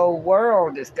what the whole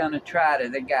world is going to try to.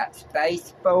 They got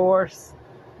Space Force.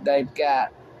 They've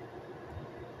got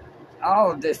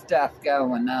all of this stuff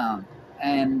going on.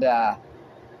 And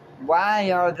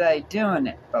why are they doing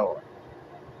it for?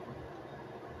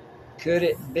 Could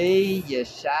it be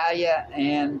Yeshaya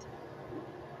and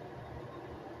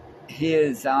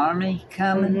his army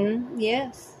coming?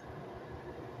 Yes.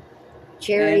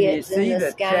 Chariots in the sky. And you see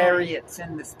the chariots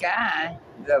in the sky.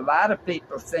 There's a lot of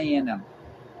people seeing them.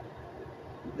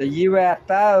 The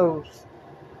UFOs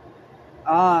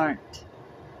aren't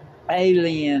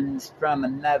aliens from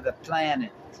another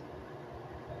planet.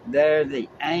 They're the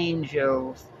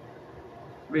angels.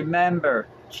 Remember,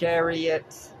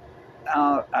 chariots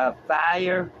of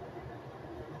fire.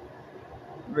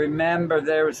 Remember,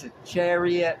 there was a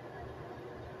chariot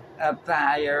of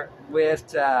fire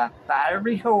with a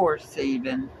fiery horse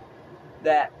even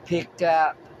that picked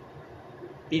up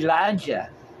Elijah.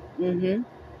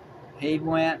 He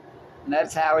went, and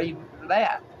that's how he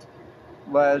left,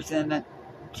 was in a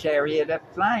chariot of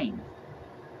flame.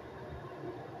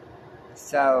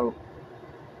 So,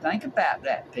 think about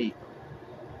that, people.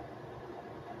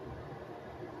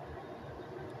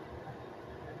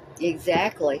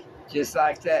 Exactly. Just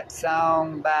like that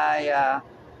song by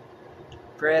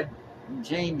Fred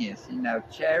Genius,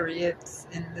 chariots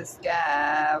in the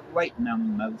sky, waiting on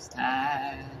the Most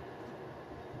High.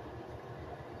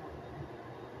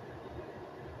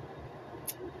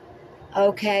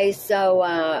 Okay, so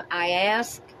I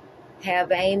asked,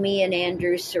 have Amy and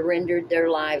Andrew surrendered their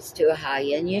lives to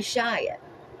Ahaya and Yeshaya?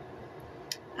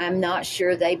 I'm not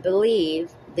sure they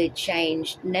believe the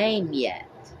changed name yet.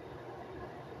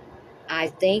 I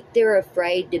think they're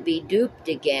afraid to be duped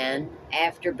again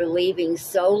after believing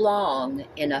so long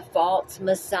in a false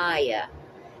Messiah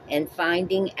and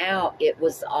finding out it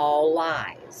was all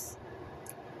lies.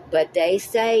 But they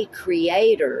say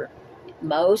Creator,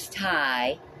 Most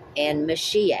High, and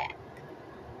Mashiach.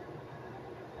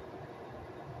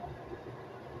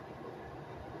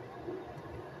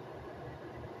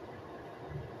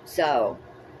 So,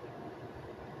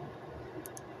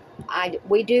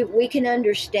 we can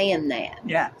understand that.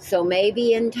 Yeah. So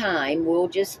maybe in time we'll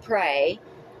just pray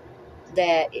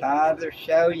that Father,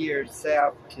 show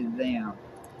yourself to them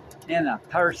in a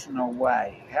personal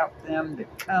way. Help them to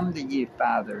come to you,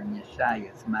 Father, in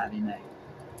Yeshua's mighty name.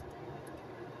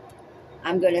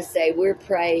 I'm going to say we're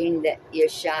praying that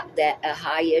that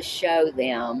Ahaya show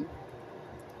them.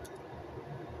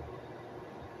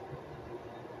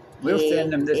 We'll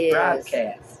send them this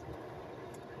broadcast.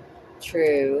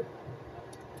 True.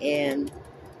 In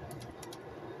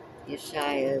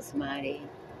Yeshua's mighty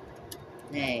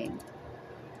name.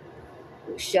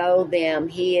 Show them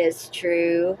He is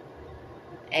true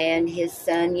and His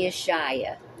Son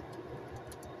Yeshua.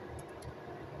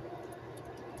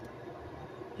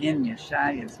 In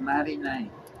Yeshua's mighty name.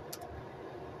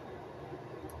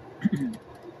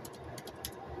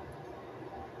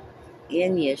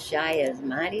 In Yeshua's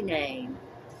mighty name.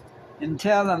 and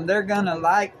tell them they're going to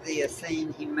like the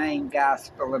Essene Humane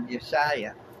Gospel of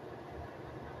Yeshaya.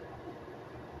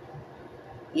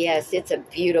 Yes, it's a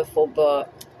beautiful book.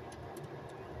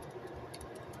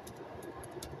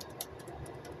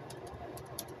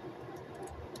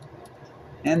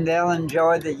 And they'll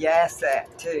enjoy the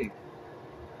Yasat too.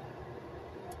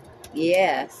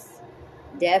 Yes,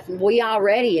 definitely. We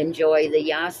already enjoy the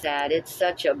Yasat. It's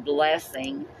such a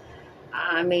blessing.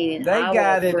 I mean, They I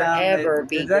got will it forever on the,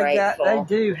 be they grateful.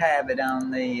 do have it on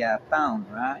the phone,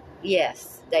 right?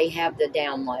 Yes, they have the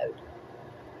download.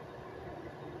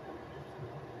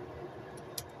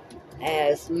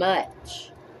 As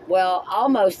much, well,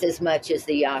 almost as much as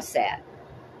the Yasat,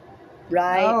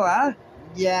 right? Oh,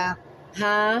 yeah,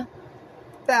 Huh?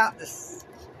 about this,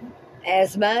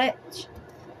 As much?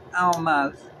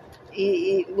 almost.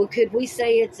 Well, could we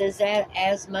say it's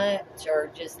as much,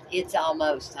 or just it's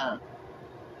almost, huh?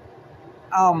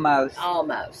 Almost.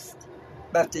 Almost.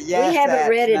 But the Yasat's We haven't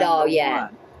read it all yet.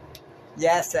 one.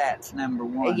 Yasat's number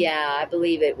one. Yeah, I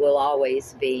believe it will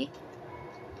always be.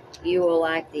 You will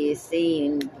like the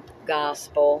Essene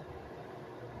Gospel,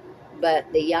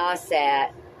 but the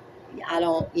Yasat, I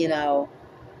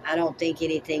don't think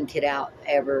anything could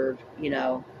ever,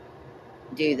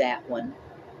 do that one.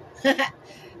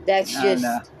 That's just,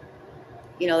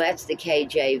 that's the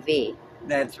KJV.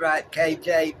 That's right,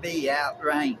 KJV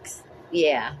outranks.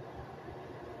 Yeah.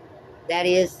 That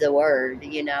is the word,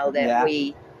 that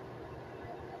we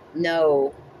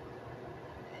know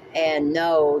and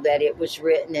know that it was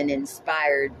written and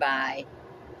inspired by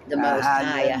the Most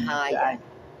High, Ahaya.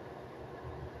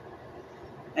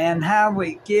 And how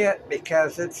we get,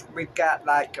 because we've got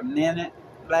like a minute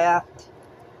left,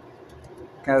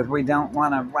 because we don't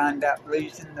want to wind up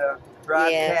losing the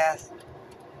broadcast. Yes.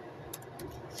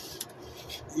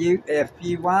 If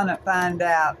you want to find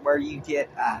out where we get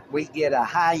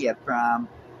Ahaya from,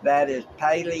 that is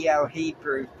Paleo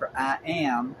Hebrew for I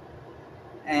am,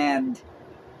 and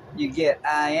you get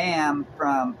I am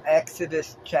from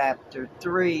Exodus chapter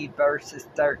 3, verses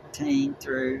 13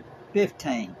 through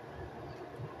 15.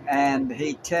 And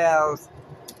he tells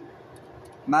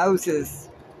Moses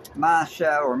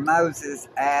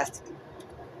asked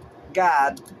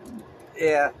God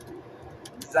if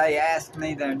they asked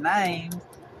me their names,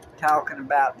 talking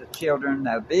about the children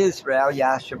of Israel,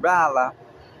 Yasharallah,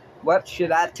 what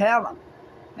should I tell them?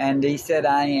 And he said,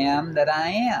 I am that I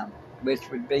am, which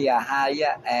would be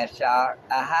Ahaya, Ashar,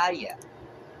 Ahaya.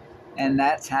 And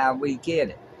that's how we get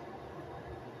it.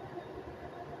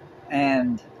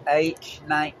 And H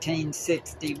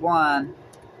 1961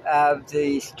 of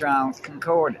the Strong's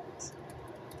Concordance.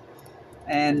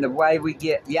 And the way we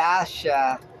get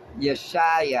Yeshaya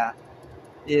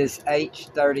is H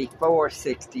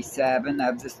 3467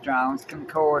 of the Strong's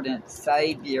Concordance.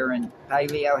 Savior in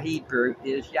Paleo Hebrew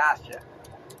is Yasha.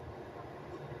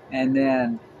 And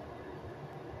then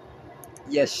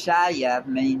Yeshaya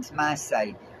means my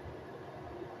Savior.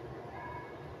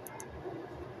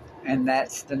 And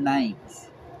that's the names.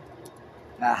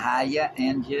 Ahaya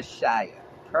and Yeshaya.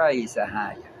 Praise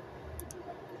Ahaya.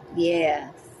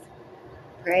 Yes.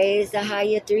 Praise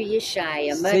Ahaya through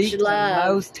Yeshaya. Much Seek love.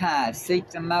 the Most High. Seek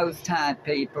the Most High,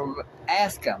 people.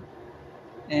 Ask them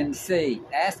and see.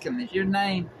 Ask them, is your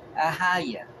name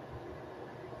Ahaya?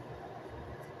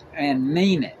 And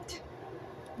mean it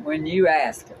when you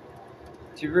ask them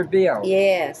to reveal.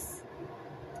 Yes.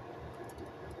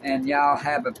 And y'all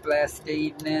have a blessed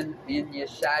evening in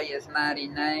Yeshaya's mighty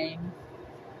name.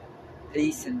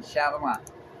 Peace and shalom.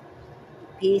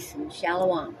 Peace and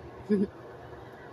shalom.